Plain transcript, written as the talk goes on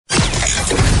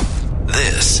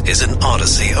This is an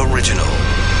Odyssey original.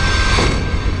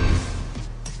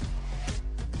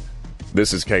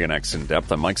 This is KNX In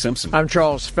Depth. I'm Mike Simpson. I'm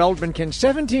Charles Feldman. Can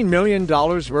 $17 million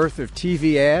worth of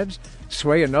TV ads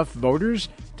sway enough voters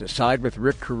to side with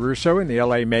Rick Caruso in the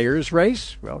L.A. mayor's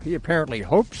race? Well, he apparently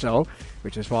hopes so,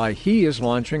 which is why he is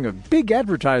launching a big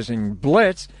advertising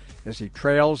blitz as he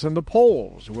trails in the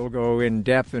polls. We'll go in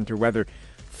depth into whether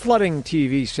flooding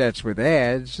TV sets with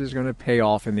ads is going to pay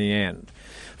off in the end.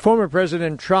 Former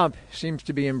President Trump seems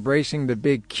to be embracing the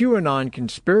big QAnon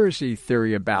conspiracy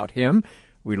theory about him.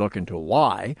 We look into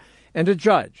why. And a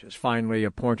judge has finally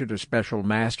appointed a special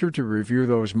master to review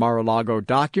those Mar-a-Lago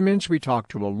documents. We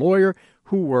talked to a lawyer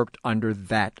who worked under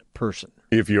that person.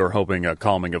 If you're hoping a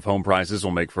calming of home prices will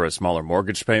make for a smaller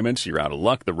mortgage payment, you're out of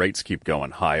luck. The rates keep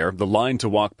going higher. The line to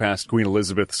walk past Queen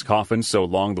Elizabeth's coffin so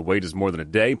long the wait is more than a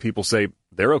day. People say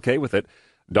they're okay with it.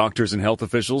 Doctors and health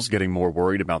officials getting more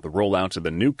worried about the rollout of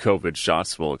the new COVID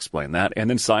shots. We'll explain that. And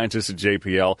then scientists at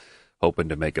JPL hoping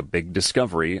to make a big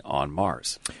discovery on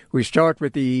Mars. We start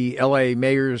with the L.A.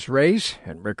 mayor's race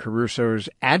and Rick Caruso's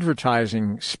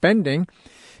advertising spending.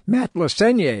 Matt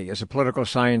Lasenier is a political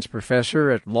science professor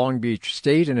at Long Beach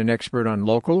State and an expert on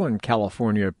local and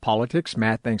California politics.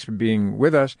 Matt, thanks for being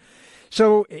with us.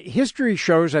 So history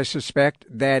shows, I suspect,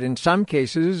 that in some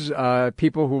cases,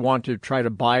 people who want to try to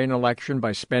buy an election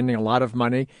by spending a lot of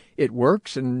money, it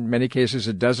works. In many cases,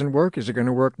 it doesn't work. Is it going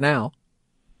to work now?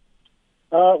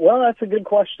 Well, that's a good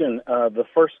question. The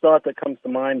first thought that comes to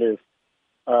mind is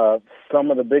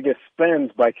some of the biggest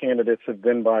spends by candidates have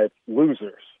been by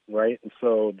losers, right? And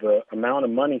so the amount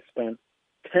of money spent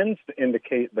tends to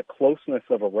indicate the closeness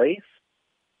of a race.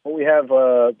 What we have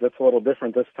that's a little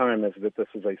different this time is that this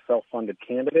is a self-funded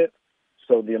candidate,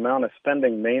 so the amount of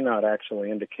spending may not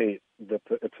actually indicate that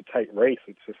it's a tight race.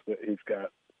 It's just that he's got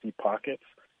deep pockets.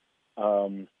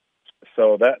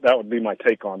 So that would be my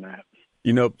take on that.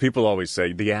 You know, people always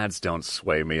say the ads don't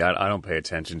sway me. I don't pay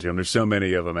attention to them. There's so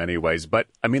many of them anyways. But,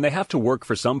 I mean, they have to work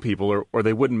for some people or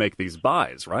they wouldn't make these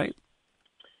buys, right?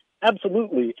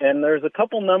 Absolutely. And there's a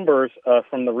couple numbers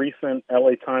from the recent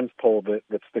LA Times poll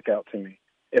that stick out to me.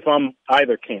 If I'm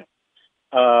either camp,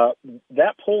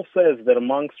 that poll says that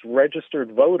amongst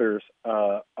registered voters,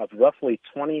 of roughly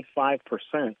 25%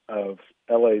 of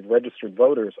LA registered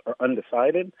voters are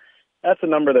undecided. That's a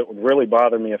number that would really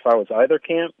bother me if I was either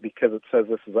camp because it says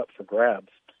this is up for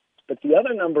grabs. But the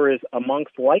other number is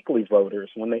amongst likely voters.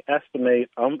 When they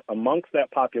estimate amongst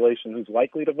that population who's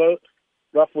likely to vote,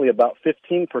 roughly about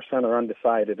 15% are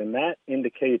undecided, and that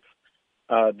indicates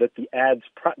that the ads,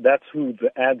 that's who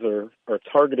the ads are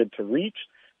targeted to reach.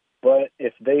 But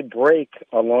if they break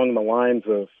along the lines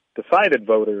of decided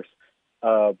voters,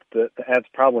 the ads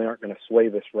probably aren't going to sway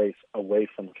this race away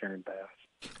from Karen Bass.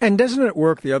 And doesn't it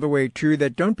work the other way, too,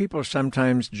 that don't people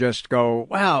sometimes just go,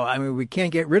 wow, I mean, we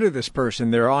can't get rid of this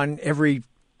person. They're on every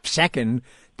second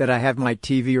that I have my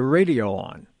TV or radio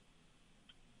on.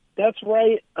 That's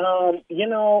right.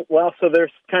 So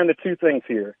there's kind of two things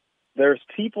here. There's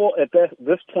people at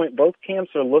this point, both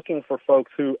camps are looking for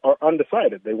folks who are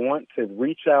undecided. They want to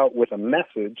reach out with a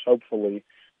message, hopefully,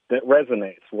 that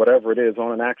resonates, whatever it is,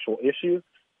 on an actual issue.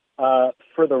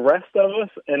 For the rest of us,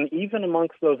 and even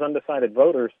amongst those undecided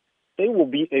voters, they will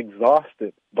be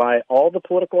exhausted by all the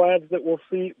political ads that we'll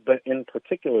see, but in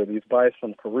particular, these buys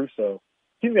from Caruso.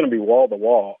 He's going to be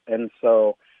wall-to-wall. And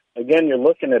so, again, you're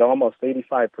looking at almost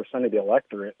 85% of the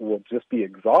electorate will just be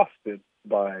exhausted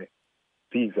by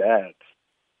these ads.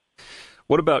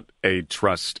 What about a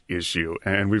trust issue?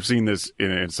 And we've seen this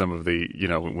in some of the,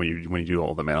 when you do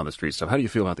all the man on the street stuff. How do you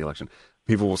feel about the election?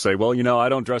 People will say, well, I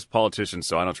don't trust politicians,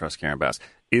 so I don't trust Karen Bass.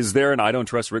 Is there an I don't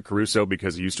trust Rick Caruso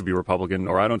because he used to be Republican,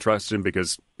 or I don't trust him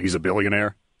because he's a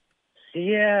billionaire?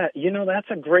 Yeah, that's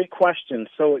a great question.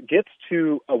 So it gets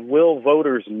to will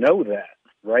voters know that,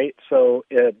 right? So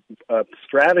a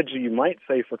strategy you might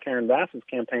say for Karen Bass's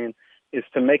campaign is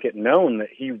to make it known that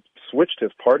he switched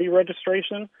his party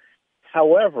registration.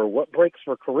 However, what breaks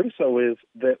for Caruso is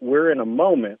that we're in a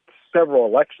moment, several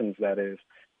elections that is,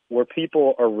 where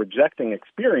people are rejecting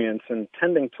experience and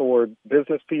tending toward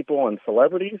business people and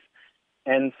celebrities.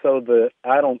 And so the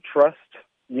I don't trust,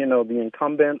 the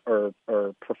incumbent or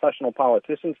professional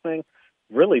politicians thing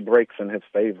really breaks in his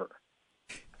favor.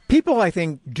 People, I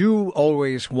think, do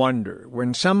always wonder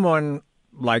when someone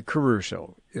like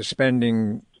Caruso is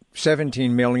spending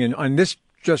 $17 million on this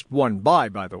just one buy,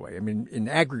 by the way. I mean, in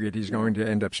aggregate, he's going to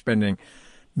end up spending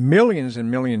millions and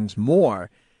millions more.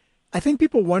 I think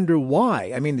people wonder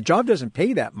why. I mean, the job doesn't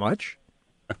pay that much.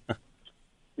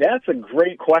 That's a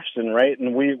great question, right?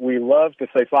 And we love to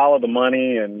say follow the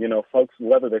money, and folks,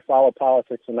 whether they follow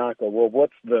politics or not, go, well,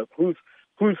 who's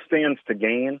who stands to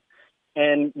gain.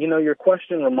 And, your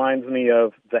question reminds me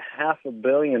of the $500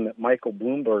 million that Michael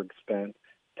Bloomberg spent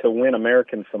to win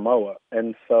American Samoa.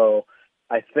 And so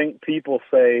I think people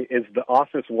say, is the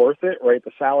office worth it, right?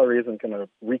 The salary isn't going to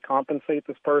recompensate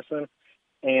this person.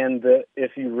 And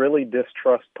if you really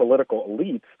distrust political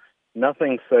elites,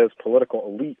 nothing says political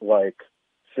elite like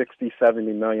 $60,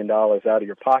 $70 million out of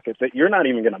your pocket that you're not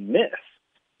even going to miss,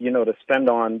 to spend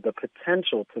on the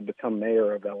potential to become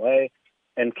mayor of L.A.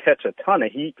 and catch a ton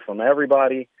of heat from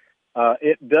everybody.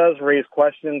 It does raise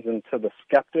questions, and to the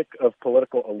skeptic of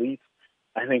political elites,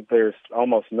 I think there's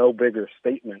almost no bigger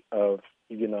statement of,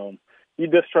 you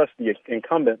distrust the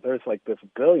incumbent. There's like this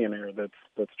billionaire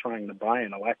that's trying to buy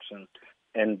an election,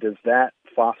 and does that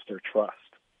foster trust?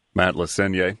 Matt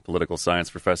Lesenier, political science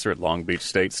professor at Long Beach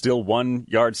State. Still one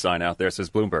yard sign out there says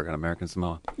Bloomberg on American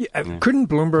Samoa. Yeah, couldn't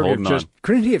Bloomberg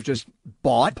couldn't he have just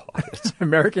bought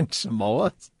American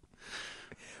Samoa?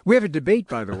 We have a debate,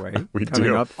 by the way,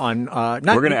 coming up on. We're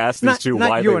going to ask these two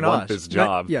why they want this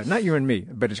job. Not you and me,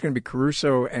 but it's going to be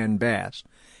Caruso and Bass,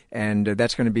 and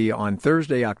that's going to be on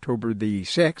Thursday, October the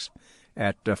 6th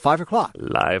at 5 o'clock.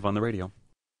 Live on the radio.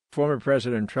 Former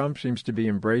President Trump seems to be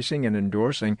embracing and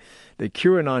endorsing the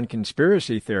QAnon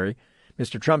conspiracy theory.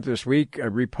 Mr. Trump this week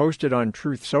reposted on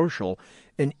Truth Social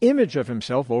an image of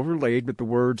himself overlaid with the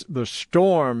words, "The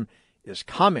storm is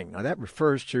coming." Now, that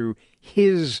refers to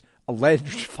his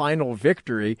alleged final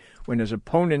victory when his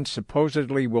opponents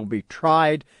supposedly will be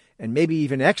tried and maybe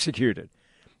even executed.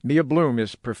 Mia Bloom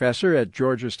is professor at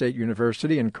Georgia State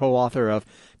University and co-author of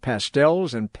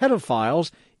Pastels and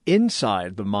Pedophiles,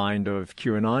 Inside the Mind of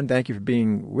QAnon. Thank you for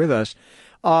being with us.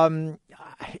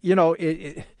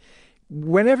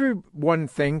 Whenever one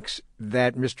thinks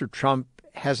that Mr. Trump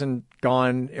hasn't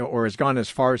gone or has gone as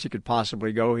far as he could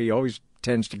possibly go, he always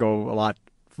tends to go a lot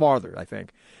farther, I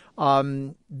think.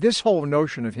 This whole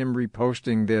notion of him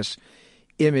reposting this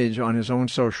image on his own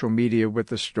social media with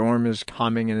 "the storm is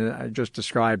coming," and I just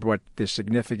described what the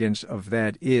significance of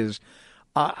that is.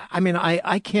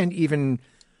 I can't even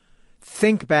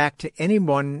think back to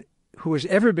anyone who has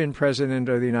ever been president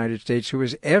of the United States who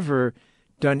has ever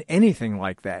done anything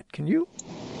like that. Can you?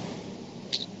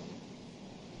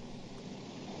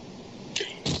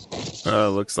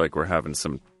 Looks like we're having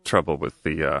some trouble with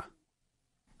the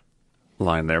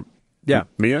line there. Yeah.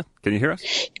 Mia, can you hear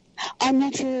us? I'm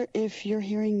not sure if you're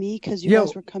hearing me because you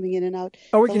guys were coming in and out.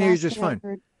 Oh, we can hear you just fine.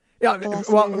 The last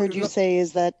thing I heard you say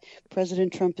is that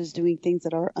President Trump is doing things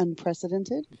that are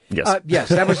unprecedented. Yes. Yes,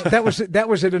 that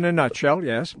was it in a nutshell.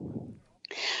 Yes.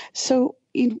 So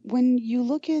when you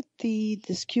look at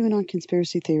this QAnon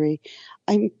conspiracy theory,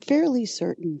 I'm fairly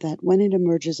certain that when it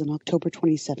emerges in October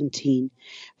 2017,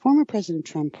 former President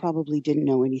Trump probably didn't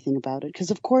know anything about it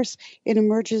because, of course, it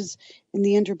emerges in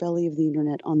the underbelly of the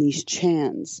Internet on these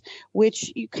chans,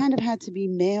 which you kind of had to be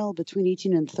male between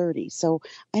 18 and 30. So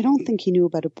I don't think he knew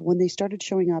about it. But when they started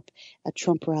showing up at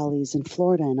Trump rallies in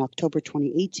Florida in October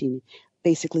 2018,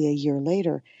 basically a year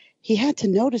later, he had to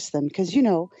notice them because,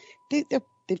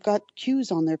 they've got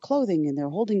Qs on their clothing and they're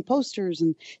holding posters.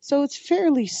 And so it's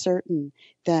fairly certain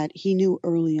that he knew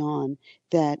early on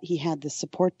that he had the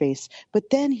support base. But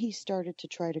then he started to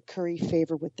try to curry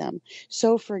favor with them.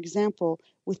 So, for example,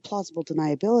 with plausible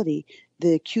deniability,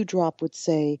 the Q drop would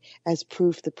say, as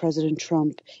proof that President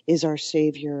Trump is our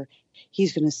savior,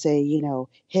 he's going to say,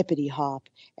 hippity hop.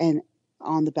 And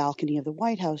on the balcony of the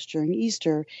White House during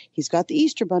Easter, he's got the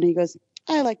Easter bunny. He goes,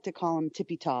 I like to call him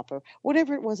Tippy Top or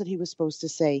whatever it was that he was supposed to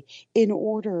say in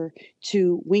order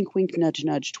to wink, wink, nudge,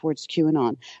 nudge towards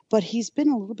QAnon. But he's been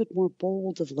a little bit more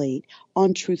bold of late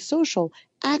on Truth Social,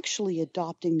 actually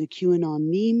adopting the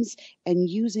QAnon memes and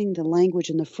using the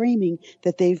language and the framing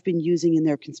that they've been using in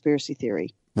their conspiracy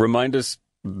theory. Remind us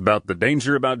about the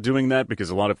danger about doing that,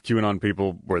 because a lot of QAnon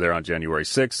people were there on January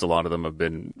 6th. A lot of them have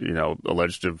been,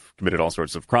 alleged to have committed all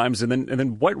sorts of crimes. And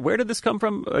then where did this come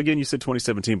from? Again, you said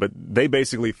 2017, but they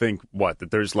basically think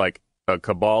that there's like a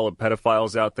cabal of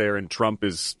pedophiles out there and Trump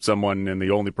is someone and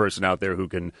the only person out there who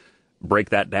can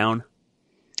break that down?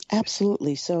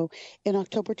 Absolutely. So in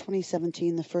October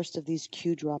 2017, the first of these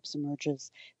Q drops emerges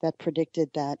that predicted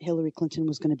that Hillary Clinton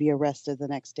was going to be arrested the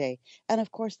next day. And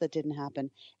of course, that didn't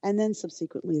happen. And then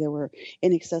subsequently, there were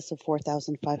in excess of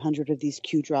 4,500 of these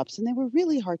Q drops, and they were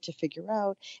really hard to figure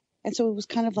out. And so it was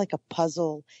kind of like a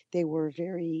puzzle. They were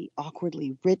very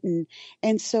awkwardly written.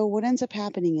 And so what ends up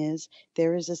happening is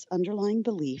there is this underlying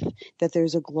belief that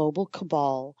there's a global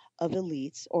cabal of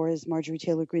elites, or as Marjorie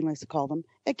Taylor Greene likes to call them,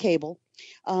 a cable,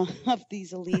 of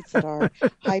these elites that are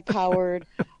high-powered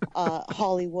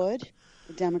Hollywood,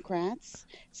 Democrats,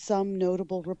 some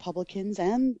notable Republicans,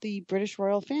 and the British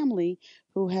royal family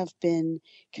who have been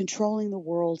controlling the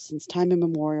world since time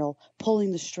immemorial,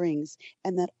 pulling the strings,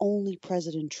 and that only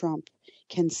President Trump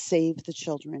can save the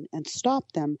children and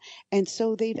stop them. And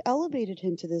so they've elevated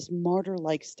him to this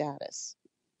martyr-like status.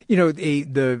 You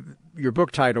know, your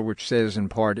book title, which says in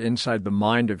part "Inside the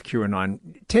Mind of QAnon,"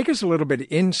 take us a little bit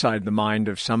inside the mind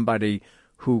of somebody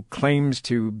who claims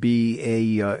to be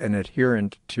an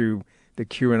adherent to the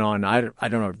QAnon. I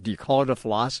don't know. Do you call it a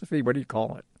philosophy? What do you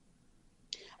call it?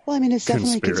 Well, I mean, it's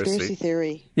definitely a conspiracy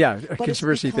theory. Yeah, a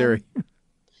conspiracy theory.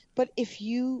 But if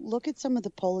you look at some of the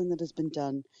polling that has been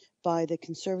done by the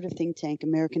conservative think tank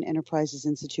American Enterprises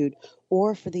Institute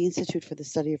or for the Institute for the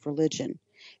Study of Religion,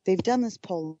 they've done this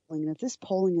polling, and if this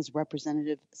polling is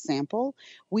representative sample,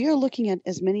 we are looking at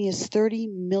as many as 30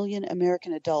 million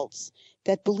American adults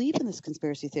that believe in this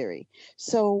conspiracy theory.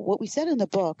 So what we said in the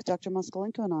book, Dr.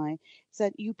 Moskalenko and I, is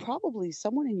that you probably,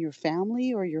 someone in your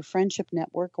family or your friendship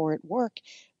network or at work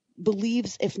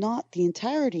believes, if not the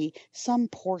entirety, some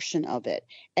portion of it.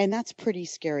 And that's pretty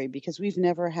scary because we've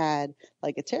never had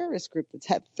like a terrorist group that's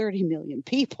had 30 million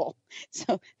people.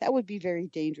 So that would be very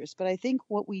dangerous. But I think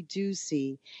what we do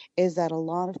see is that a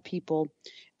lot of people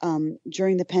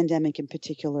during the pandemic in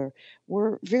particular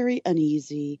were very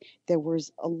uneasy. There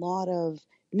was a lot of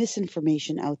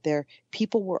misinformation out there.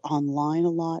 People were online a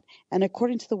lot. And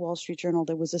according to the Wall Street Journal,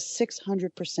 there was a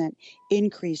 600%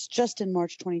 increase just in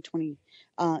March 2020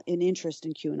 in interest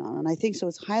in QAnon. And I think so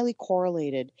it's highly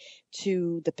correlated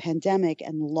to the pandemic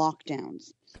and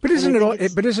lockdowns. But isn't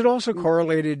it? But is it also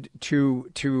correlated to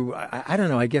I don't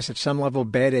know? I guess at some level,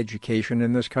 bad education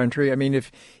in this country. I mean,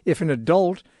 if an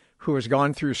adult who has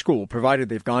gone through school, provided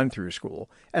they've gone through school,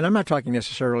 and I'm not talking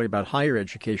necessarily about higher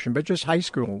education, but just high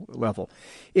school level,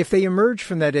 if they emerge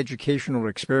from that educational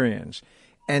experience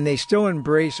and they still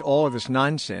embrace all of this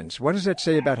nonsense, what does that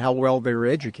say about how well they were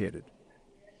educated?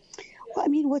 Well, I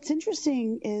mean, what's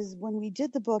interesting is when we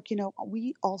did the book,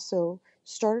 we also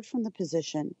started from the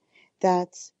position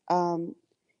that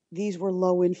these were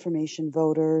low information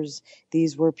voters.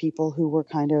 These were people who were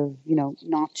kind of,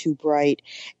 not too bright.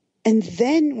 And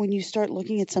then when you start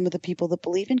looking at some of the people that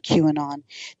believe in QAnon,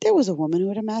 there was a woman who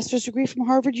had a master's degree from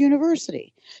Harvard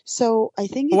University. So I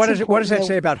think what does that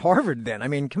say about Harvard then? I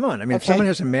mean, come on. I mean, if someone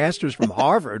has a master's from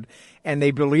Harvard and they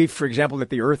believe, for example,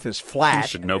 that the Earth is flat, you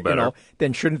should know better.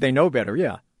 Then shouldn't they know better?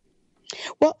 Yeah.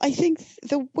 Well, I think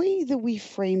the way that we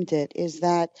framed it is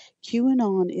that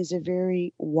QAnon is a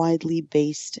very widely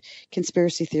based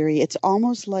conspiracy theory. It's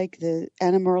almost like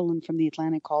Anna Merlin from The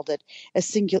Atlantic called it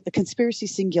a conspiracy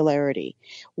singularity.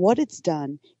 What it's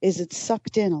done is it's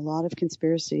sucked in a lot of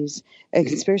conspiracies and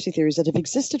conspiracy theories that have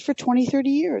existed for 20, 30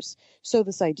 years. So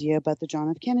this idea about the John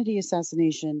F. Kennedy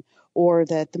assassination or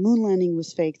that the moon landing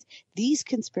was faked, these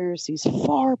conspiracies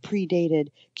far predated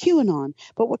QAnon.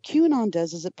 But what QAnon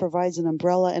does is it provides an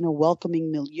umbrella and a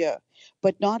welcoming milieu.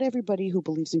 But not everybody who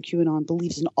believes in QAnon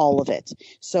believes in all of it.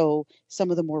 So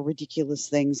some of the more ridiculous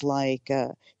things like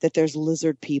that there's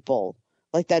lizard people,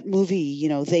 like that movie,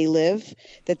 They Live,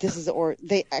 or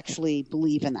they actually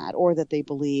believe in that, or that they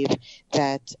believe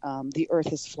that the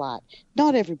earth is flat.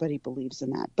 Not everybody believes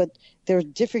in that, but there are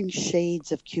different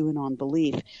shades of QAnon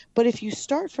belief. But if you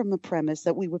start from the premise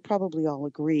that we would probably all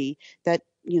agree that,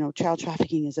 child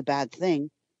trafficking is a bad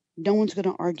thing, no one's going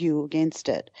to argue against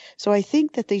it. So I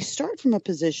think that they start from a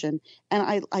position,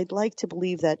 and I'd like to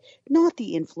believe that not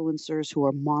the influencers who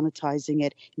are monetizing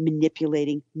it,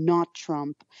 manipulating, not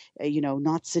Trump,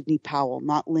 not Sidney Powell,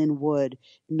 not Lynn Wood,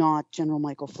 not General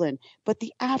Michael Flynn, but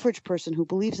the average person who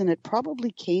believes in it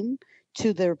probably came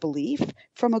to their belief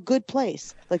from a good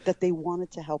place, like that they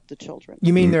wanted to help the children.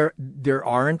 You mean there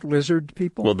aren't lizard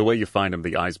people? Well, the way you find them,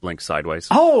 the eyes blink sideways.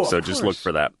 Oh, so just look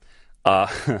for that.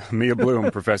 Mia Bloom,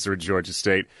 professor at Georgia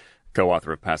State,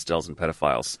 co-author of Pastels and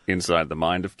Pedophiles, Inside the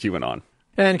Mind of QAnon.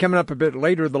 And coming up a bit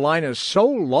later, the line is so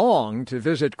long to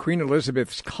visit Queen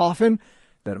Elizabeth's coffin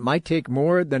that it might take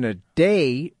more than a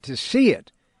day to see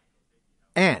it.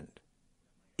 And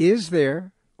is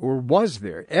there, or was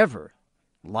there ever,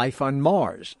 life on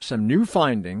Mars? Some new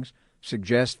findings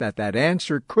suggest that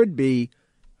answer could be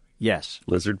yes.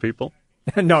 Lizard people?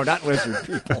 No, not lizard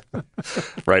people.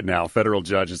 Right now, federal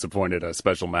judge has appointed a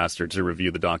special master to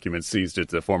review the documents seized at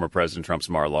the former President Trump's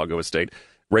Mar-a-Lago estate.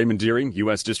 Raymond Deering,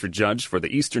 U.S. District Judge for the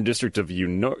Eastern District of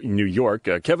New York.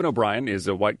 Kevin O'Brien is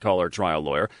a white-collar trial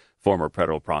lawyer, former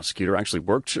federal prosecutor, actually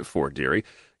worked for Deering.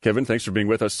 Kevin, thanks for being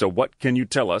with us. So what can you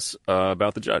tell us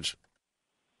about the judge?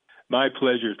 My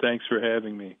pleasure. Thanks for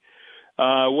having me.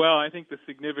 Well, I think the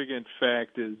significant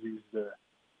fact is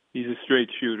he's a straight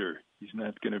shooter. He's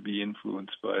not going to be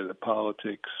influenced by the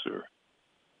politics or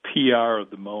PR of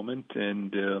the moment,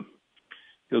 and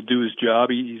he'll do his job.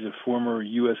 He's a former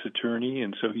U.S. attorney,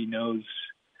 and so he knows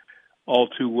all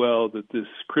too well that this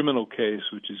criminal case,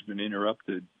 which has been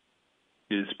interrupted,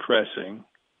 is pressing,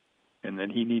 and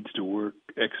that he needs to work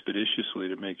expeditiously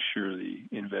to make sure the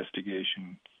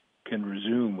investigation can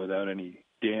resume without any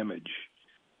damage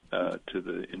to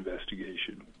the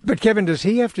investigation. But Kevin, does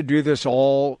he have to do this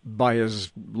all by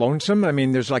his lonesome? I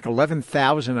mean, there's like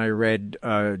 11,000 I read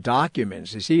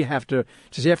documents. Does he have to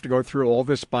go through all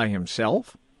this by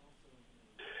himself?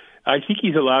 I think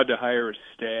he's allowed to hire a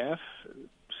staff,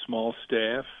 small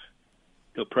staff.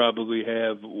 He'll probably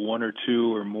have one or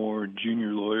two or more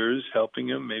junior lawyers helping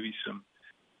him, maybe some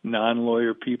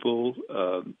non-lawyer people,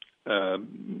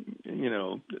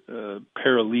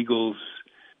 paralegals,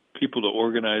 people to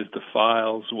organize the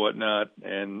files, whatnot,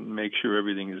 and make sure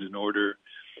everything is in order.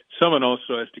 Someone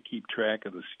also has to keep track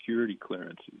of the security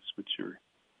clearances, which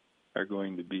are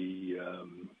going to be,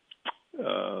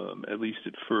 at least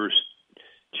at first,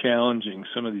 challenging.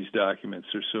 Some of these documents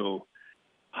are so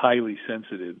highly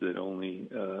sensitive that only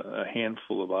a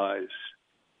handful of eyes,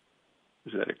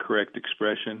 is that a correct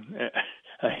expression?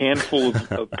 A handful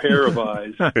of pair of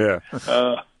eyes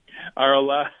are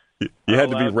allowed. You had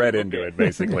to be read into it,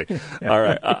 basically. Yeah. All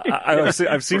right.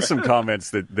 I've seen some comments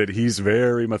that he's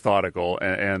very methodical,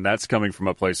 and that's coming from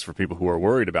a place for people who are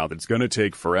worried about that it's going to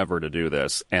take forever to do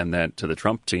this, and that to the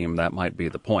Trump team, that might be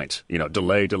the point.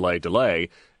 Delay,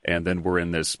 and then we're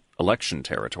in this election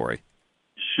territory.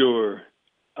 Sure.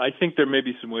 I think there may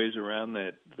be some ways around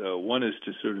that, though. One is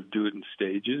to sort of do it in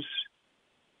stages.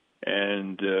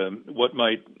 And what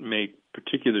might make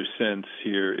particular sense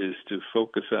here is to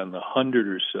focus on the 100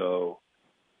 or so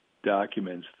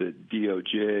documents that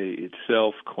DOJ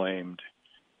itself claimed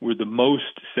were the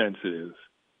most sensitive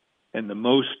and the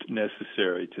most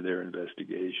necessary to their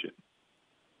investigation.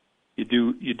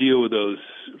 You deal with those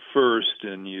first,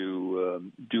 and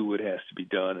you do what has to be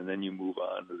done, and then you move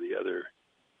on to the other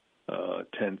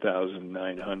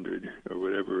 10,900 or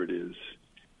whatever it is.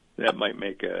 That might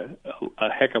make a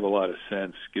heck of a lot of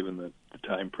sense given the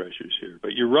time pressures here.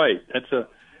 But you're right. That's a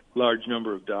large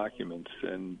number of documents,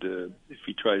 and if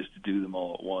he tries to do them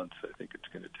all at once, I think it's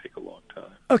going to take a long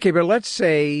time. Okay, but let's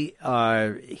say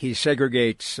he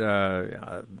segregates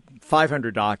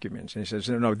 500 documents, and he says,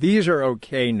 no, these are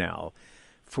okay now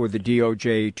for the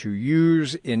DOJ to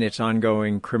use in its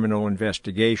ongoing criminal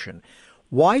investigation.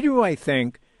 Why do I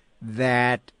think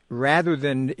that rather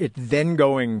than it then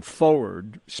going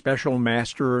forward, special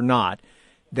master or not,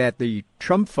 that the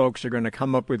Trump folks are going to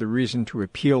come up with a reason to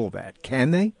appeal that?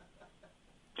 Can they?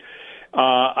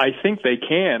 I think they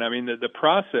can. I mean, the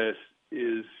process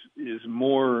is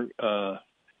more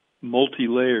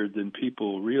multi-layered than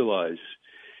people realize.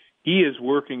 He is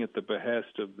working at the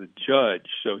behest of the judge,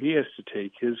 so he has to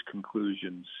take his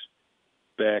conclusions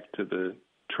back to the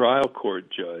trial court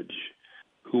judge,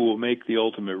 who will make the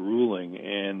ultimate ruling.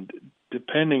 And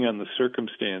depending on the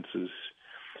circumstances,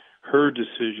 her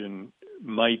decision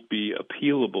might be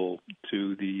appealable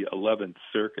to the 11th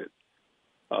Circuit.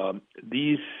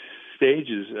 These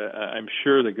stages, I'm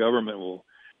sure the government will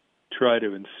try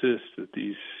to insist that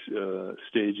these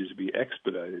stages be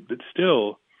expedited, but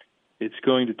still, it's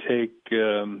going to take,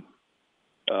 a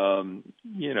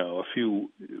few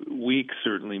weeks,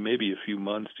 certainly, maybe a few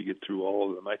months to get through all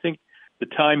of them. I think the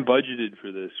time budgeted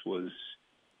for this was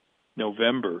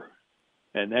November,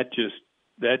 and that just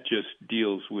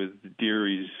deals with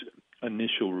Deary's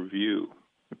initial review.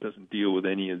 It doesn't deal with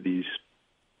any of these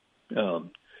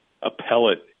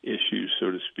appellate issues,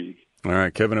 so to speak. All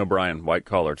right, Kevin O'Brien,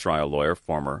 white-collar trial lawyer,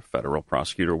 former federal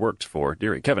prosecutor, worked for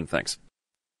Deary. Kevin, thanks.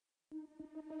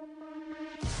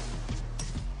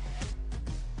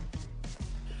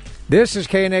 This is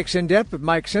KNX In Depth with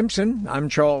Mike Simpson. I'm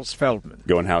Charles Feldman.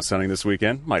 Going house hunting this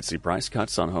weekend. Might see price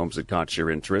cuts on homes that caught your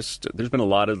interest. There's been a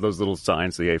lot of those little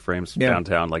signs, the A-frames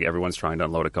downtown, like everyone's trying to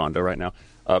unload a condo right now.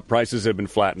 Prices have been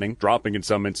flattening, dropping in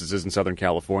some instances in Southern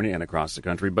California and across the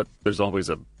country, but there's always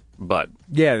a but.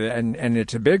 Yeah, and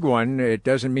it's a big one. It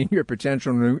doesn't mean your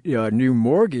potential new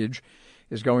mortgage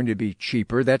is going to be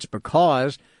cheaper. That's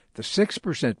because the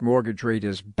 6% mortgage rate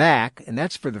is back, and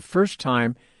that's for the first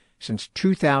time since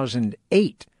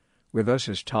 2008. With us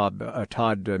is Todd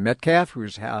Metcalf,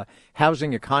 who's a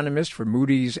housing economist for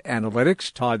Moody's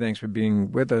Analytics. Todd, thanks for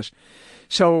being with us.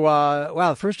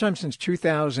 So, first time since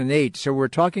 2008. So we're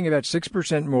talking about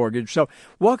 6% mortgage. So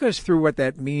walk us through what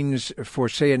that means for,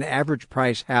 say, an average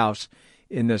price house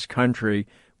in this country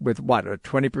with, a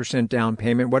 20% down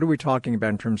payment? What are we talking about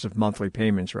in terms of monthly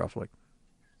payments, roughly?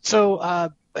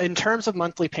 So In terms of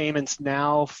monthly payments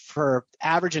now for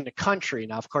average in the country,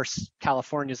 now of course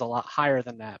California is a lot higher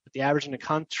than that, but the average in the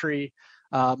country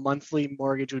monthly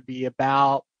mortgage would be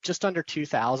about just under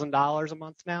 $2,000 a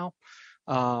month now,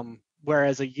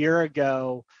 whereas a year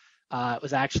ago it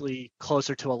was actually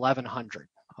closer to $1,100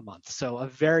 a month. So a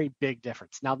very big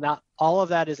difference. Now, not all of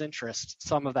that is interest.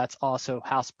 Some of that's also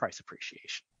house price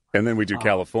appreciation. And then we do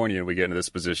California, and we get into this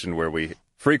position where we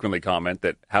frequently comment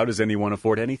that how does anyone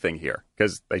afford anything here?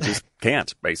 Because they just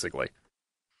can't, basically.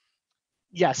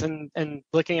 Yes, and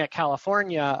looking at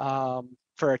California,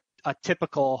 for a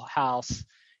typical house,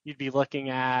 you'd be looking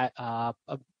at a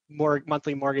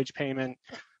monthly mortgage payment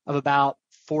of about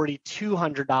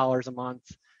 $4,200 a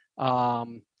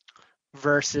month,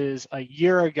 versus a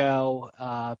year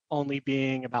ago only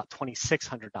being about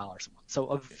 $2,600 a month. So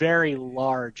a very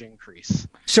large increase.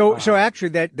 So actually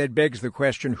that begs the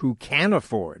question, who can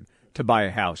afford to buy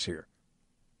a house here?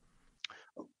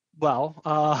 Well,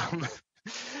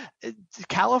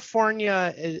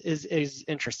 California is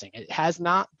interesting. It has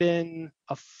not been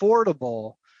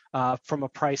affordable from a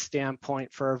price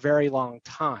standpoint for a very long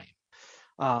time.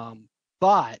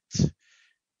 But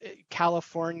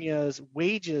California's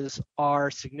wages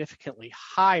are significantly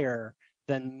higher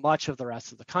than much of the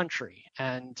rest of the country.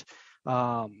 And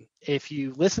if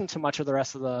you listen to much of the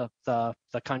rest of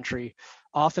the country,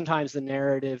 oftentimes the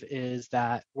narrative is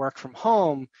that work from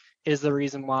home is the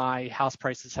reason why house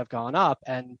prices have gone up.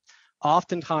 And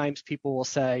oftentimes people will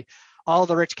say, all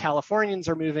the rich Californians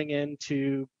are moving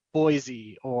into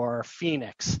Boise or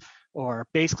Phoenix, or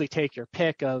basically take your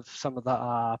pick of some of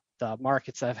the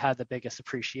markets that have had the biggest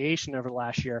appreciation over the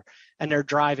last year, and they're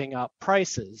driving up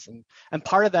prices. And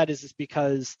part of that is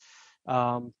because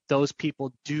those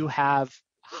people do have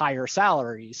higher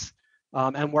salaries,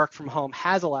 and work from home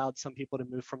has allowed some people to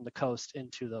move from the coast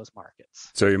into those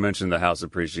markets. So you mentioned the house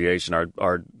appreciation.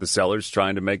 Are the sellers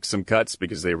trying to make some cuts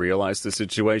because they realize the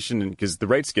situation, and because the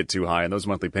rates get too high and those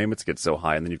monthly payments get so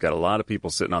high, and then you've got a lot of people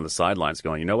sitting on the sidelines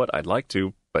going, you know what, I'd like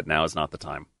to, but now is not the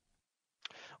time?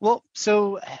 Well,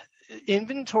 so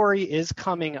inventory is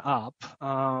coming up.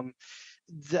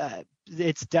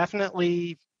 It's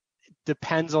definitely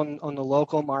depends on the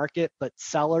local market, but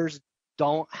sellers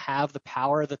don't have the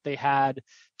power that they had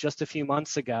just a few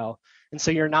months ago. And so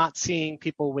you're not seeing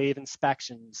people waive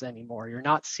inspections anymore. You're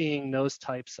not seeing those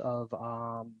types of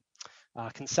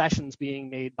concessions being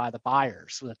made by the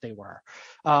buyers that they were.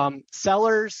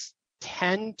 Sellers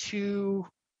tend to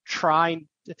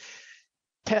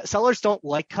sellers don't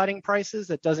like cutting prices.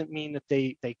 That doesn't mean that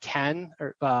they can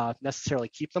or necessarily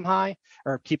keep them high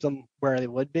or keep them where they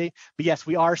would be. But yes,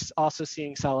 we are also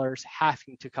seeing sellers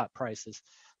having to cut prices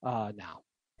now.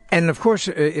 And of course,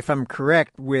 if I'm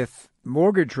correct, with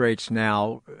mortgage rates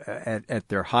now at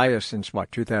their highest since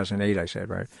 2008, I said,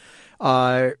 right?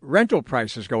 Rental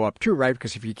prices go up too, right?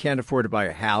 Because if you can't afford to buy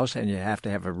a house and you have to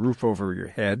have a roof over your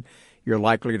head, you're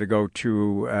likely to go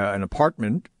to an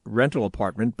rental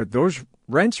apartment, but those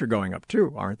rents are going up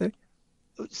too, aren't they?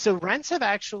 So rents have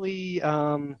actually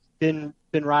been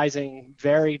rising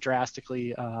very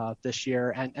drastically this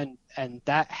year, and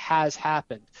that has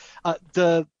happened.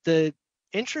 The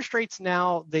interest rates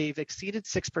now, they've exceeded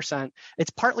 6%.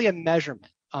 It's partly a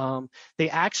measurement. They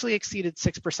actually exceeded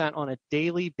 6% on a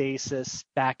daily basis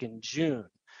back in June.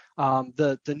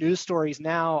 The news stories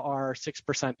now are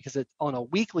 6% because on a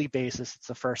weekly basis, it's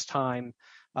the first time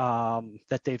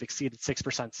that they've exceeded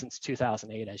 6% since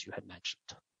 2008, as you had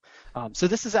mentioned. So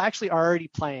this is actually already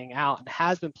playing out and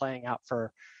has been playing out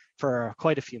for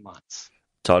quite a few months.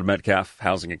 Todd Metcalf,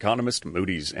 housing economist,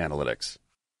 Moody's Analytics.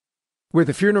 With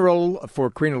the funeral for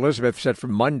Queen Elizabeth set for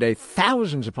Monday,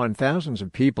 thousands upon thousands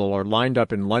of people are lined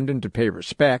up in London to pay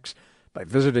respects by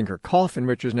visiting her coffin,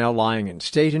 which is now lying in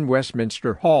state in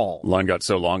Westminster Hall. Line got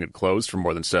so long it closed for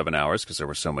more than 7 hours because there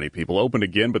were so many people. Opened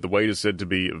again, but the wait is said to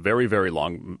be very, very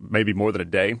long, maybe more than a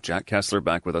day. Jack Kessler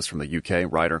back with us from the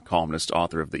UK, writer, columnist,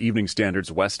 author of the Evening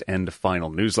Standard's West End Final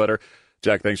newsletter.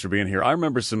 Jack, thanks for being here. I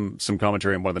remember some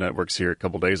commentary on one of the networks here a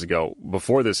couple days ago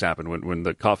before this happened when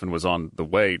the coffin was on the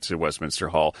way to Westminster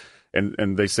Hall.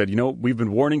 And they said, you we've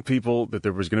been warning people that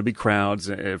there was going to be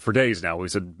crowds for days now. We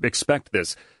said, expect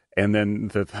this. And then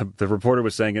the reporter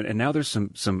was saying, and now there's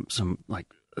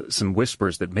some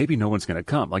whispers that maybe no one's going to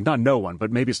come. Like, not no one,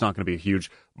 but maybe it's not going to be a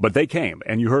huge. But they came,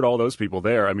 and you heard all those people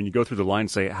there. I mean, you go through the line and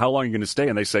say, how long are you going to stay?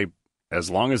 And they say, as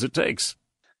long as it takes.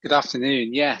 Good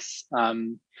afternoon. Yes.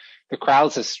 The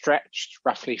crowds have stretched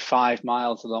roughly 5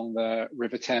 miles along the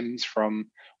River Thames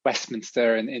from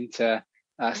Westminster and into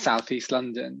southeast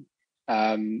London.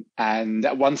 And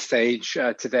at one stage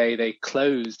today, they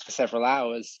closed for several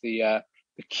hours the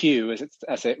queue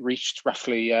as it reached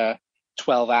roughly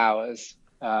 12 hours.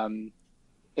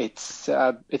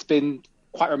 It's been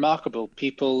quite remarkable.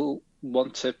 People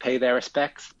want to pay their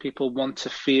respects. People want to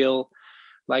feel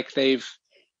like they've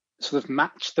sort of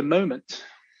matched the moment.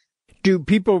 Do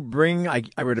people bring, I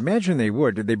would imagine they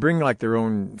would, do they bring like their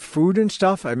own food and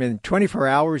stuff? I mean, 24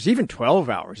 hours, even 12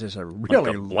 hours is a really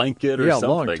like a blanket or something,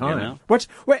 long time. You know?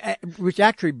 Which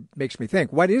actually makes me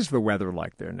think, what is the weather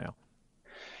like there now?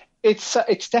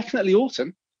 It's definitely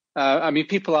autumn. I mean,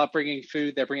 people are bringing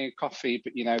food, they're bringing coffee,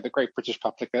 but, the great British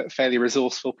public are fairly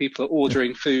resourceful. People are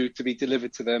ordering food to be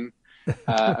delivered to them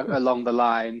along the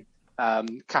line.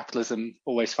 Capitalism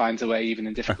always finds a way, even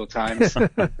in difficult times.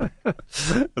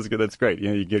 That's good. That's great.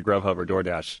 You get Grubhub or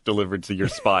DoorDash delivered to your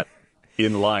spot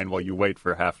in line while you wait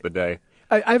for half the day.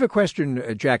 I have a question,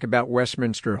 Jack, about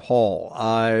Westminster Hall,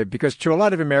 because to a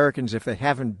lot of Americans, if they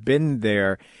haven't been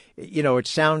there, it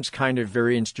sounds kind of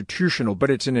very institutional, but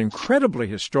it's an incredibly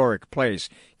historic place.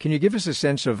 Can you give us a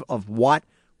sense of what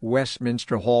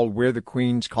Westminster Hall, where the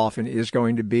Queen's coffin is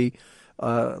going to be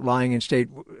lying in state,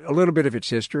 a little bit of its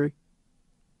history?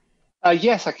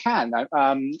 Yes, I can.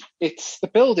 The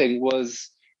building was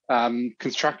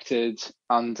constructed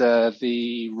under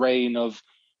the reign of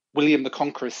William the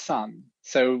Conqueror's son.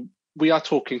 So we are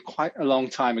talking quite a long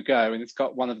time ago, and it's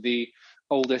got one of the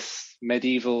oldest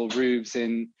medieval roofs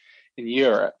in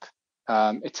Europe.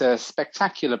 It's a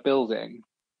spectacular building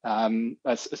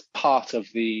as part of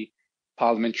the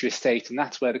parliamentary estate, and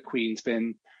that's where the Queen's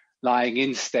been lying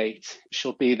in state.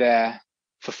 She'll be there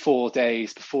for 4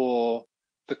 days before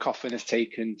the coffin is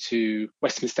taken to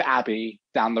Westminster Abbey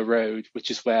down the road, which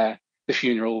is where the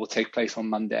funeral will take place on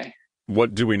Monday.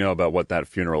 What do we know about what that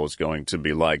funeral is going to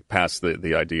be like, past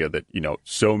the idea that,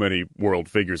 so many world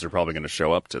figures are probably going to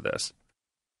show up to this?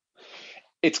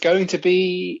 It's going to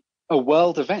be a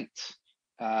world event.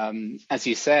 As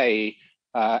you say,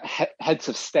 heads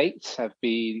of state have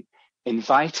been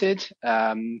invited.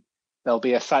 There'll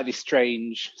be a slightly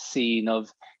strange scene of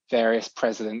various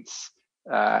presidents,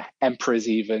 emperors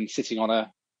even, sitting on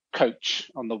a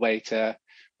coach on the way to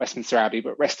Westminster Abbey.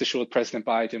 But rest assured, President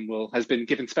Biden has been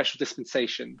given special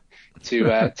dispensation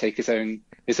to take his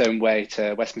own way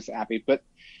to Westminster Abbey. But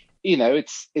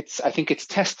I think it's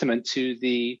testament to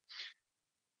the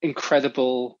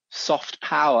incredible soft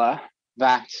power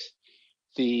that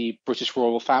the British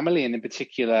royal family, and in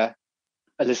particular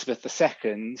Elizabeth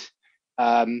II,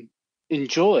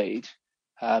 enjoyed,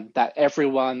 that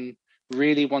everyone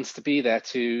really wants to be there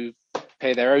to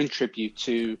pay their own tribute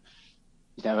to,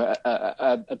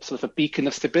 a sort of a beacon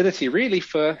of stability, really,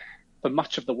 for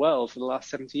much of the world for the last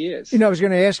 70 years. I was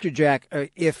going to ask you, Jack,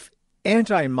 if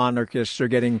anti-monarchists are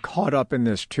getting caught up in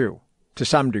this too, to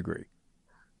some degree.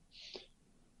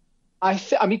 I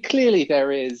mean, clearly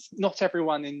there is. Not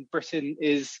everyone in Britain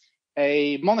is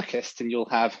a monarchist, and you'll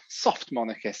have soft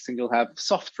monarchists and you'll have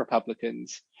soft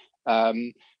Republicans.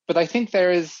 But I think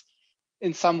there is,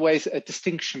 in some ways, a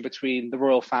distinction between the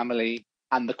royal family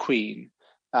and the Queen.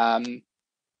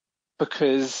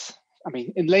 Because, I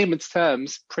mean, in layman's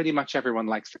terms, pretty much everyone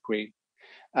likes the Queen.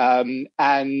 And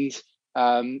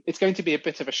it's going to be a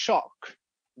bit of a shock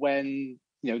when,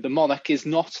 the monarch is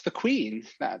not the Queen.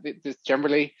 It's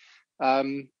generally,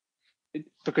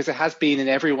 because it has been in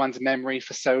everyone's memory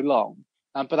for so long.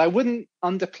 But I wouldn't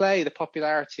underplay the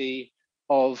popularity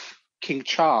of King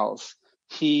Charles.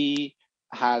 He's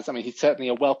certainly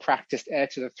a well-practiced heir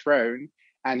to the throne,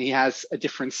 and he has a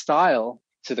different style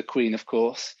to the Queen, of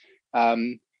course.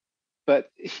 But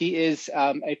he is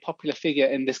a popular figure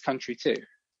in this country too.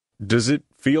 Does it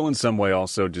feel in some way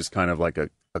also just kind of like a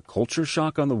culture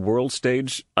shock on the world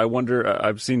stage? I wonder,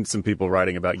 I've seen some people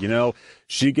writing about,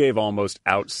 she gave almost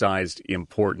outsized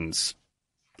importance,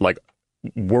 like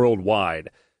worldwide,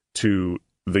 to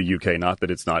the UK. Not that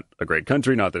it's not a great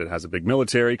country, not that it has a big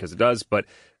military, because it does, but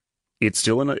it's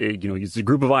still it's a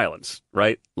group of islands,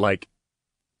 right? Like,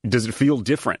 does it feel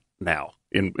different now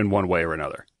in one way or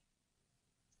another?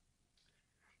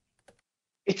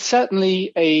 It's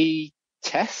certainly a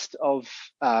test of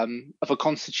a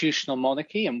constitutional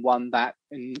monarchy, and one that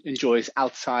enjoys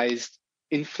outsized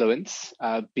influence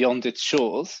beyond its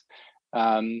shores.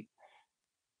 And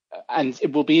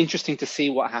it will be interesting to see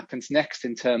what happens next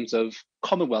in terms of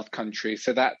Commonwealth countries.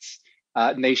 So that's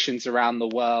nations around the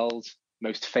world,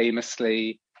 most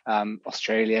famously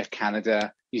Australia,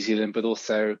 Canada, New Zealand, but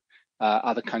also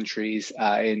other countries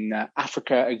in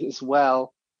Africa as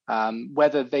well.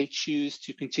 Whether they choose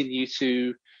to continue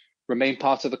to remain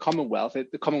part of the Commonwealth.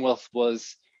 The Commonwealth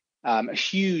was a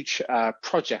huge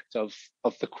project of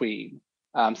the Queen,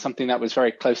 something that was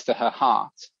very close to her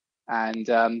heart.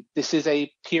 And this is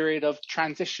a period of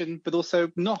transition, but also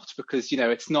not, because,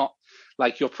 it's not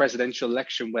like your presidential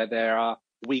election where there are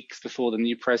weeks before the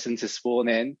new president is sworn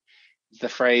in. The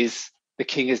phrase, "the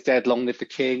king is dead, long live the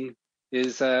king,"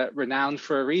 is renowned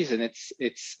for a reason.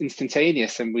 It's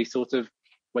instantaneous, and we sort of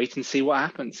wait and see what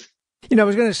happens. I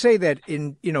was going to say that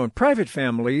in private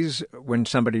families, when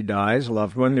somebody dies, a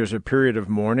loved one, there's a period of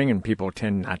mourning, and people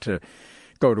tend not to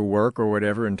go to work or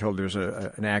whatever until there's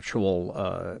an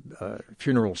actual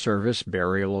funeral service,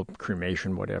 burial,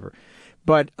 cremation, whatever.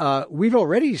 But we've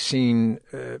already seen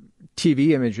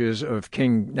TV images of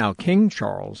King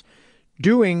Charles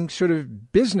doing sort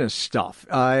of business stuff.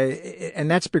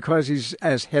 And that's because he's,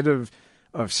 as head of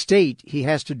state, he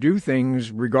has to do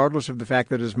things regardless of the fact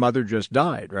that his mother just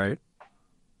died, right?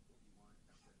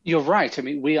 You're right. I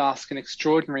mean, we ask an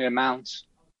extraordinary amount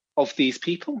of these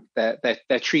people. They're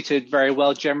treated very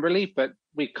well generally, but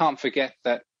we can't forget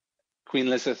that Queen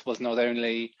Elizabeth was not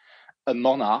only a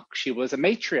monarch, she was a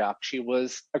matriarch, she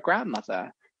was a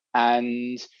grandmother.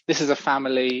 And this is a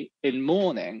family in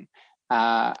mourning.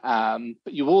 But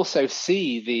you also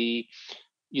see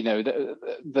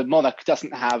the monarch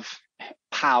doesn't have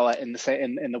power in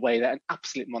the way that an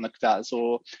absolute monarch does,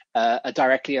 or a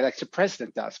directly elected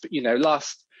president does. But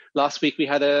last week we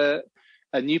had a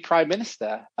new prime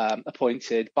minister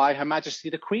appointed by Her Majesty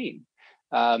the Queen,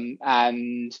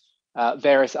 and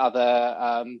various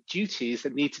other duties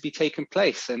that need to be taken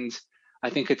place. And I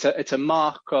think it's a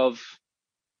mark of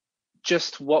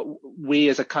just what we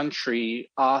as a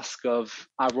country ask of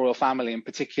our royal family, in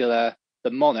particular the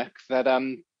monarch, that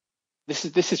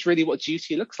this is really what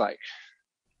duty looks like.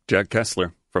 Jack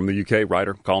Kessler from the UK,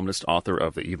 writer, columnist, author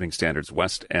of the Evening Standard's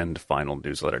West End Final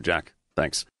newsletter. Jack,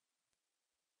 thanks.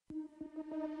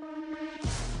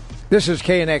 This is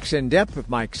KNX In Depth with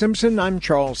Mike Simpson. I'm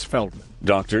Charles Feldman.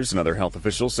 Doctors and other health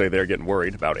officials say they're getting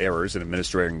worried about errors in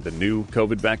administering the new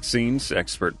COVID vaccines.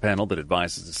 Expert panel that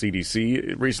advises the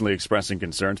CDC recently expressing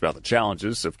concerns about the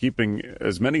challenges of keeping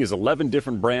as many as 11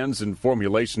 different brands and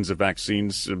formulations of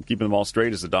vaccines, keeping them all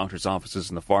straight as the doctor's offices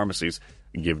and the pharmacies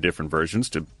give different versions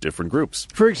to different groups.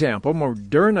 For example,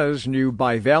 Moderna's new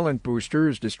bivalent booster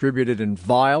is distributed in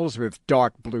vials with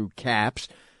dark blue caps,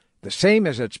 the same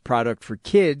as its product for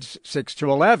kids 6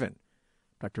 to 11.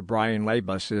 Dr. Brian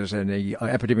Labus is an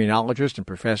epidemiologist and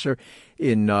professor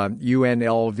in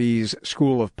UNLV's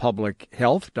School of Public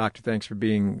Health. Doctor, thanks for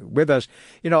being with us.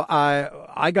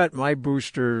 I got my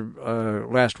booster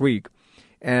last week,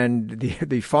 and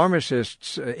the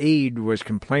pharmacist's aide was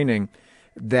complaining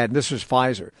that, this was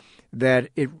Pfizer, that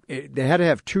they had to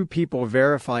have two people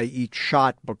verify each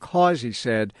shot because, he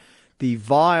said, the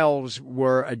vials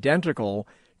were identical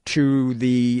to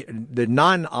the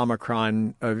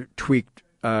non-Omicron tweaked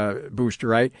booster,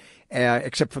 right?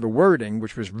 Except for the wording,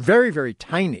 which was very, very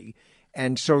tiny.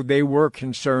 And so they were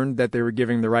concerned that they were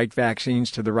giving the right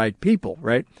vaccines to the right people,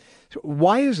 right? So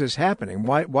why is this happening?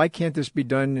 Why can't this be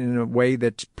done in a way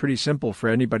that's pretty simple for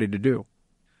anybody to do?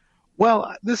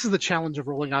 Well, this is the challenge of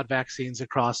rolling out vaccines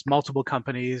across multiple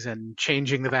companies and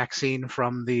changing the vaccine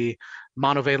from the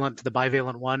monovalent to the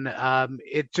bivalent one.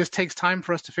 It just takes time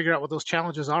for us to figure out what those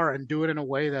challenges are and do it in a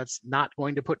way that's not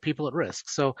going to put people at risk.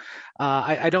 So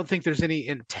I don't think there's any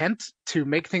intent to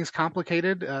make things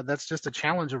complicated. That's just a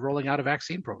challenge of rolling out a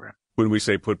vaccine program. When we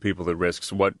say put people at risk,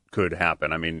 what could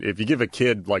happen? I mean, if you give a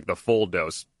kid like the full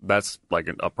dose, that's like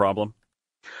a problem?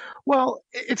 Well,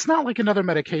 it's not like another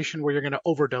medication where you're going to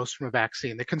overdose from a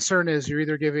vaccine. The concern is you're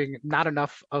either giving not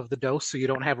enough of the dose so you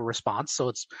don't have a response, so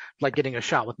it's like getting a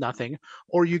shot with nothing,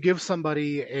 or you give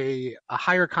somebody a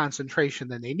higher concentration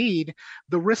than they need.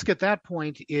 The risk at that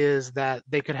point is that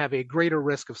they could have a greater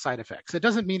risk of side effects. It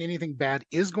doesn't mean anything bad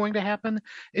is going to happen.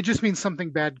 It just means something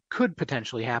bad could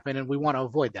potentially happen, and we want to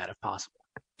avoid that if possible.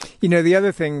 The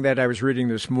other thing that I was reading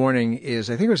this morning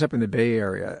is, I think it was up in the Bay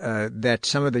Area, that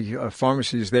some of the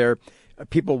pharmacies there,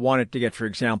 people wanted to get, for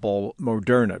example,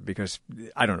 Moderna because,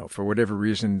 I don't know, for whatever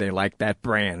reason, they like that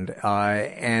brand.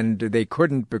 And they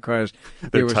couldn't because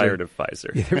they're tired of Pfizer.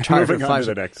 Yeah, they're tired of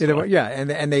Pfizer. The next one. Yeah,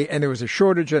 and there was a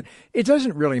shortage. It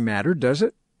doesn't really matter, does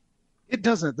it? It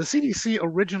doesn't. The CDC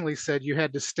originally said you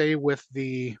had to stay with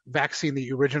the vaccine that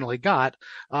you originally got,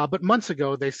 but months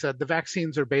ago they said the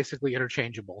vaccines are basically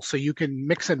interchangeable, so you can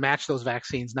mix and match those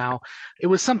vaccines now. It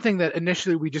was something that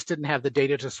initially we just didn't have the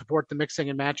data to support the mixing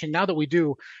and matching. Now that we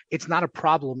do, it's not a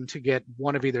problem to get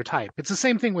one of either type. It's the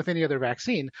same thing with any other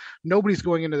vaccine. Nobody's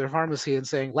going into their pharmacy and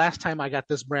saying, last time I got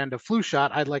this brand of flu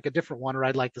shot, I'd like a different one or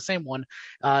I'd like the same one.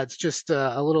 It's just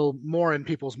a little more in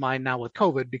people's mind now with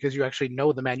COVID because you actually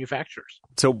know the manufacturer.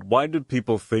 So why do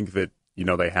people think that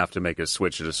they have to make a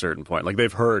switch at a certain point. Like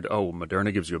they've heard,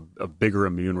 Moderna gives you a bigger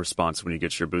immune response when you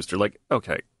get your booster. Like,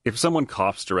 okay, if someone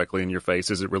coughs directly in your face,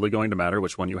 is it really going to matter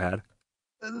which one you had?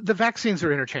 The vaccines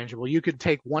are interchangeable. You could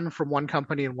take one from one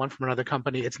company and one from another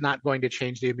company. It's not going to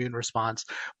change the immune response.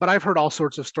 But I've heard all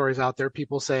sorts of stories out there,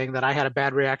 people saying that I had a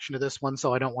bad reaction to this one,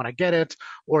 so I don't want to get it,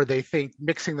 or they think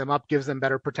mixing them up gives them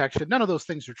better protection. None of those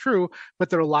things are true, but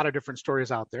there are a lot of different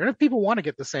stories out there. And if people want to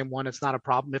get the same one, it's not a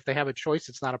problem. If they have a choice,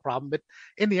 it's not a problem. But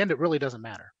in the end, it really doesn't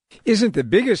matter. Isn't the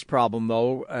biggest problem,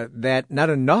 though, that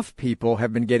not enough people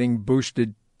have been getting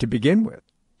boosted to begin with?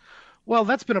 Well,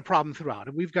 that's been a problem throughout.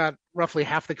 And we've got roughly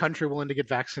half the country willing to get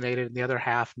vaccinated and the other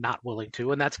half not willing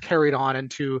to. And that's carried on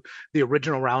into the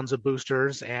original rounds of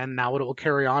boosters. And now it will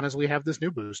carry on as we have this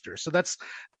new booster. So that's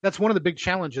one of the big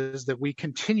challenges that we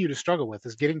continue to struggle with,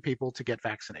 is getting people to get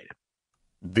vaccinated.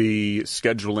 The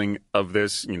scheduling of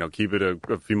this, keep it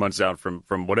a few months out from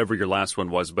whatever your last one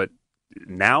was. But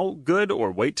now good,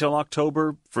 or wait till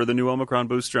October for the new Omicron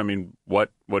booster? I mean,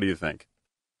 what do you think?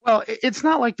 Well, it's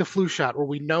not like the flu shot where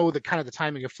we know the kind of the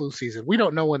timing of flu season. We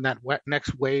don't know when that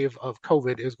next wave of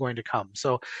COVID is going to come.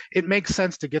 So it makes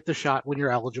sense to get the shot when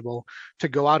you're eligible, to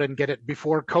go out and get it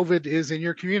before COVID is in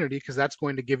your community, because that's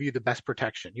going to give you the best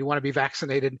protection. You want to be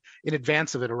vaccinated in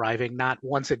advance of it arriving, not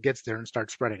once it gets there and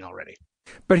starts spreading already.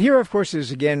 But here, of course, is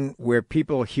again where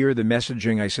people hear the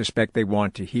messaging I suspect they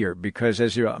want to hear, because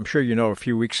I'm sure you know, a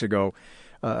few weeks ago,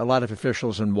 a lot of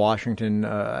officials in Washington,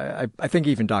 I think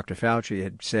even Dr. Fauci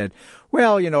had said,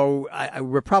 well,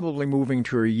 we're probably moving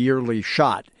to a yearly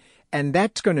shot. And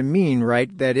that's going to mean,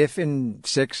 right, that if in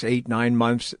 6, 8, 9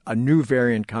 months a new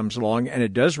variant comes along and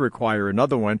it does require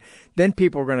another one, then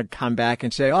people are going to come back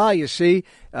and say, you see,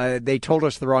 they told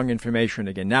us the wrong information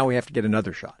again. Now we have to get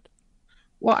another shot.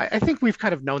 Well, I think we've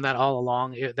kind of known that all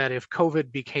along, that if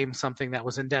COVID became something that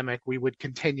was endemic, we would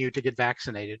continue to get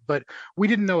vaccinated. But we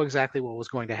didn't know exactly what was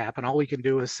going to happen. All we can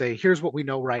do is say, here's what we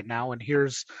know right now, and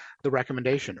here's the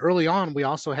recommendation. Early on, we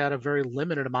also had a very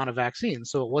limited amount of vaccines.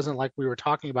 So it wasn't like we were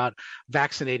talking about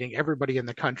vaccinating everybody in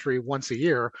the country once a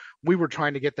year. We were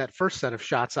trying to get that first set of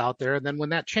shots out there. And then when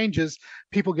that changes,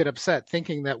 people get upset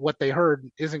thinking that what they heard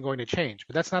isn't going to change.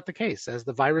 But that's not the case. As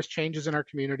the virus changes in our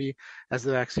community, as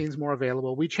the vaccine's more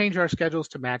available, we change our schedules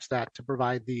to match that, to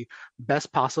provide the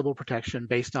best possible protection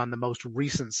based on the most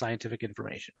recent scientific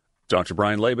information. Dr.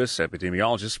 Brian Labus,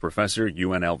 epidemiologist, professor,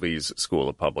 UNLV's School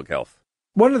of Public Health.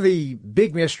 One of the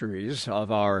big mysteries of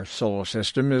our solar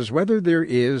system is whether there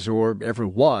is or ever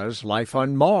was life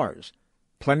on Mars.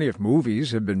 Plenty of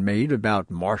movies have been made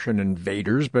about Martian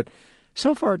invaders, but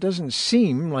so far, it doesn't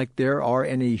seem like there are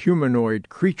any humanoid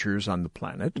creatures on the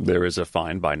planet. There is a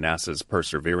find by NASA's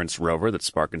Perseverance rover that's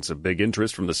sparking some big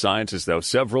interest from the scientists, though.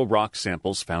 Several rock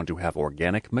samples found to have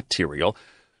organic material.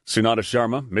 Sunata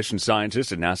Sharma, mission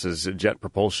scientist at NASA's Jet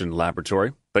Propulsion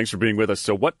Laboratory. Thanks for being with us.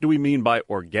 So what do we mean by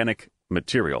organic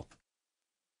material?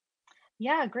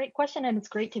 Yeah, great question, and it's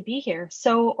great to be here.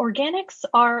 So organics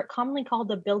are commonly called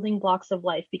the building blocks of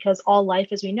life because all life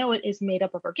as we know it is made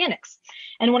up of organics.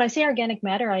 And when I say organic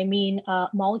matter, I mean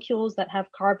molecules that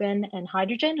have carbon and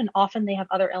hydrogen, and often they have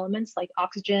other elements like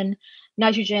oxygen,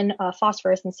 nitrogen,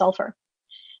 phosphorus, and sulfur.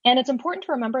 And it's important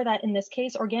to remember that in this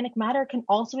case, organic matter can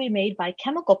also be made by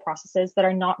chemical processes that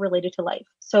are not related to life.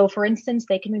 So for instance,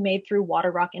 they can be made through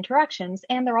water-rock interactions,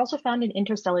 and they're also found in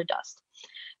interstellar dust.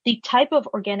 The type of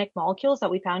organic molecules that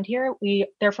we found here,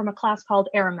 they're from a class called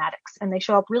aromatics, and they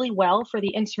show up really well for the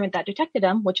instrument that detected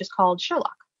them, which is called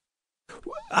Sherlock.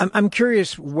 I'm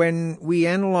curious, when we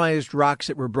analyzed rocks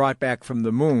that were brought back from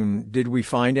the moon, did we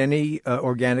find any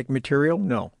organic material?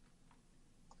 No.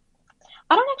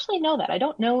 I don't actually know that. I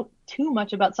don't know too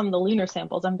much about some of the lunar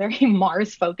samples. I'm very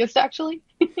Mars focused, actually.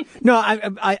 No,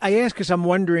 I ask because I'm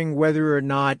wondering whether or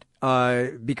not,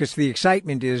 because the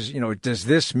excitement is, does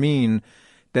this mean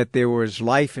that there was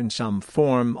life in some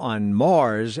form on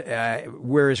Mars,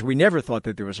 whereas we never thought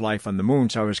that there was life on the moon.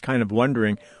 So I was kind of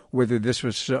wondering whether this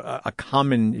was a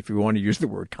common, if you want to use the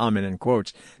word common in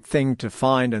quotes, thing to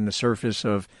find on the surface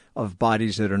of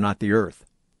bodies that are not the Earth.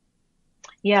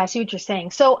 Yeah, I see what you're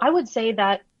saying. So I would say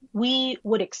that we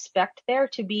would expect there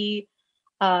to be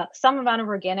some amount of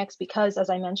organics because, as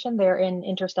I mentioned, they're in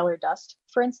interstellar dust,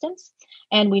 for instance,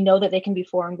 and we know that they can be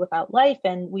formed without life,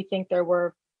 and we think there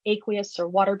were aqueous or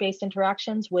water-based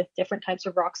interactions with different types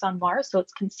of rocks on Mars, so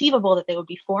it's conceivable that they would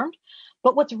be formed.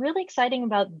 But what's really exciting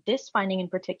about this finding in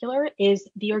particular is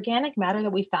the organic matter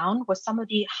that we found was some of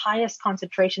the highest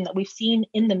concentration that we've seen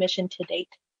in the mission to date.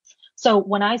 So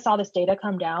when I saw this data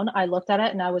come down, I looked at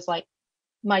it and I was like,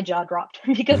 my jaw dropped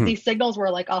because these signals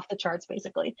were like off the charts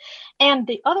basically. And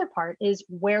the other part is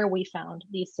where we found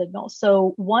these signals.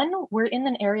 So one, we're in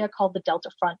an area called the Delta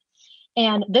Front.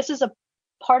 And this is a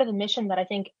part of the mission that I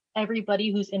think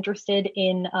everybody who's interested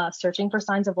in searching for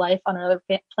signs of life on another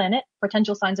planet,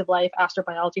 potential signs of life,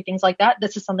 astrobiology, things like that,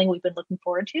 this is something we've been looking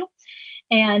forward to.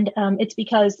 And it's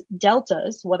because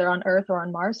deltas, whether on Earth or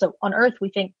on Mars, so on Earth, we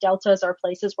think deltas are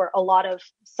places where a lot of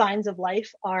signs of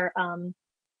life are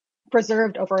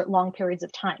preserved over long periods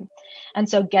of time. And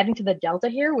so getting to the delta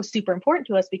here was super important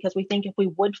to us because we think if we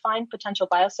would find potential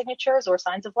biosignatures or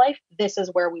signs of life, this is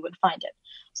where we would find it.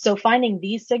 So finding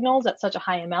these signals at such a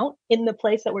high amount in the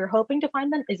place that we were hoping to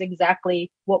find them is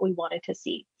exactly what we wanted to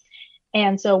see.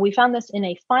 And so we found this in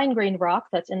a fine-grained rock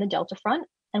that's in the delta front.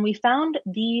 And we found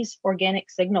these organic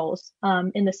signals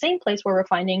in the same place where we're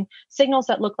finding signals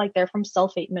that look like they're from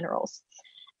sulfate minerals.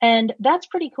 And that's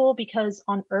pretty cool because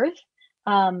on Earth,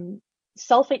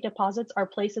 sulfate deposits are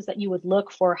places that you would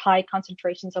look for high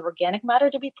concentrations of organic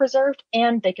matter to be preserved,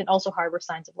 and they can also harbor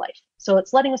signs of life. So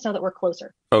it's letting us know that we're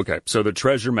closer. Okay, so the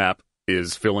treasure map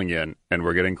is filling in, and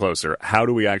we're getting closer. How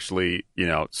do we actually,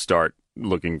 start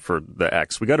looking for the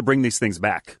X? We got to bring these things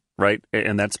back, right?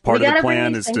 And that's part of the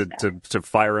plan is to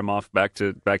fire him off back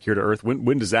here to Earth.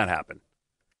 When does that happen?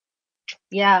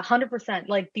 Yeah, 100%.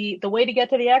 Like the way to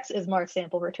get to the X is Mars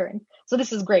sample return. So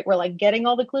this is great. We're like getting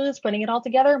all the clues, putting it all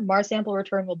together. Mars sample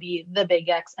return will be the big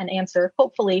X and answer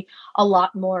hopefully a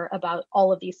lot more about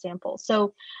all of these samples.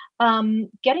 So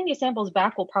getting these samples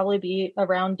back will probably be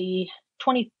around the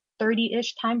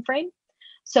 2030-ish time frame.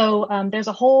 So there's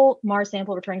a whole Mars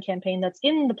sample return campaign that's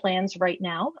in the plans right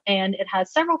now, and it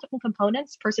has several different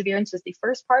components. Perseverance is the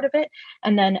first part of it,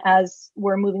 and then as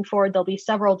we're moving forward, there'll be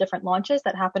several different launches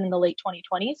that happen in the late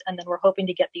 2020s, and then we're hoping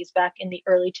to get these back in the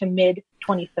early to mid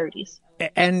 2030s.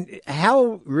 And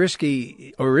how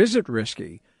risky, or is it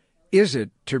risky, is it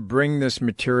to bring this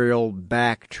material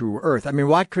back to Earth? I mean,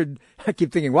 I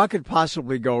keep thinking, what could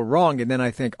possibly go wrong? And then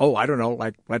I think, I don't know,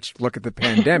 like, let's look at the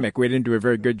pandemic. We didn't do a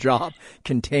very good job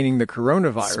containing the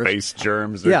coronavirus. Space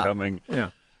germs are coming.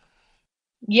 Yeah.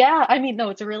 Yeah, I mean, no,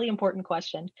 it's a really important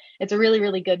question. It's a really,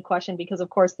 really good question because,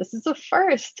 of course, this is a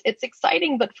first. It's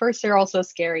exciting, but firsts are also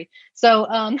scary.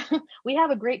 So we have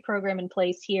a great program in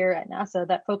place here at NASA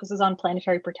that focuses on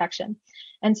planetary protection.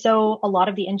 And so a lot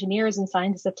of the engineers and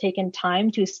scientists have taken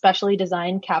time to specially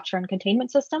design capture and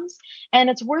containment systems. And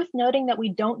it's worth noting that we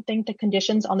don't think the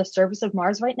conditions on the surface of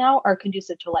Mars right now are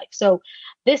conducive to life. So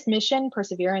this mission,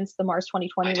 Perseverance, the Mars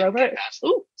 2020 rover,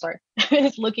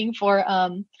 is looking for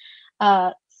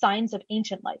signs of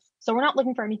ancient life. So we're not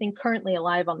looking for anything currently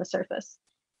alive on the surface.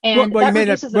 And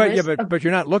but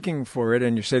you're not looking for it,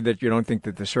 and you say that you don't think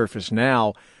that the surface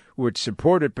now would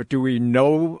support it. But do we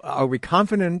know? Are we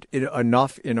confident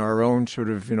enough in our own sort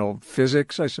of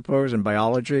physics, I suppose, and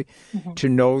biology, to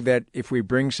know that if we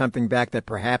bring something back that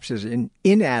perhaps is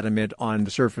inanimate on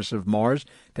the surface of Mars,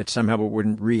 that somehow it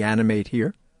wouldn't reanimate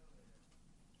here?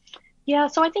 Yeah,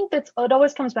 so I think it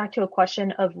always comes back to a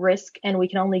question of risk, and we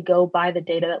can only go by the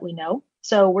data that we know.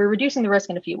 So we're reducing the risk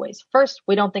in a few ways. First,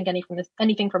 we don't think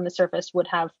anything from the surface would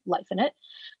have life in it.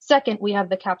 Second, we have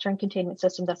the capture and containment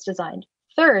system that's designed.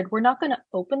 Third, we're not going to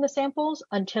open the samples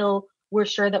until we're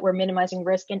sure that we're minimizing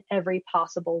risk in every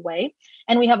possible way.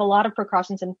 And we have a lot of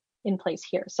precautions in place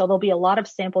here. So there'll be a lot of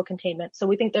sample containment. So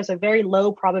we think there's a very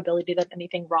low probability that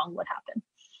anything wrong would happen.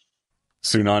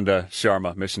 Sunanda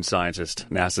Sharma, mission scientist,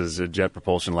 NASA's Jet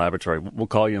Propulsion Laboratory. We'll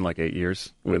call you in like 8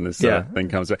 years when this thing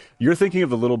comes out. You're thinking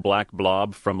of the little black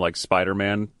blob from like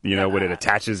Spider-Man, when it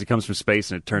attaches, it comes from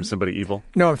space and it turns somebody evil?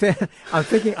 No, I'm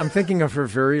thinking of her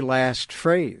very last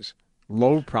phrase.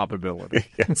 Low probability.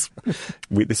 Yes.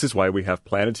 This is why we have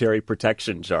planetary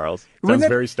protection, Charles. Sounds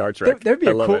very Star Trek.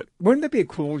 I love it. Wouldn't that be a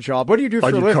cool job? What do you do for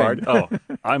a living?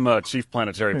 I'm a Chief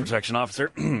Planetary Protection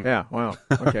Officer. Yeah, wow.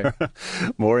 Okay.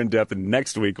 More in depth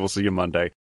next week. We'll see you Monday.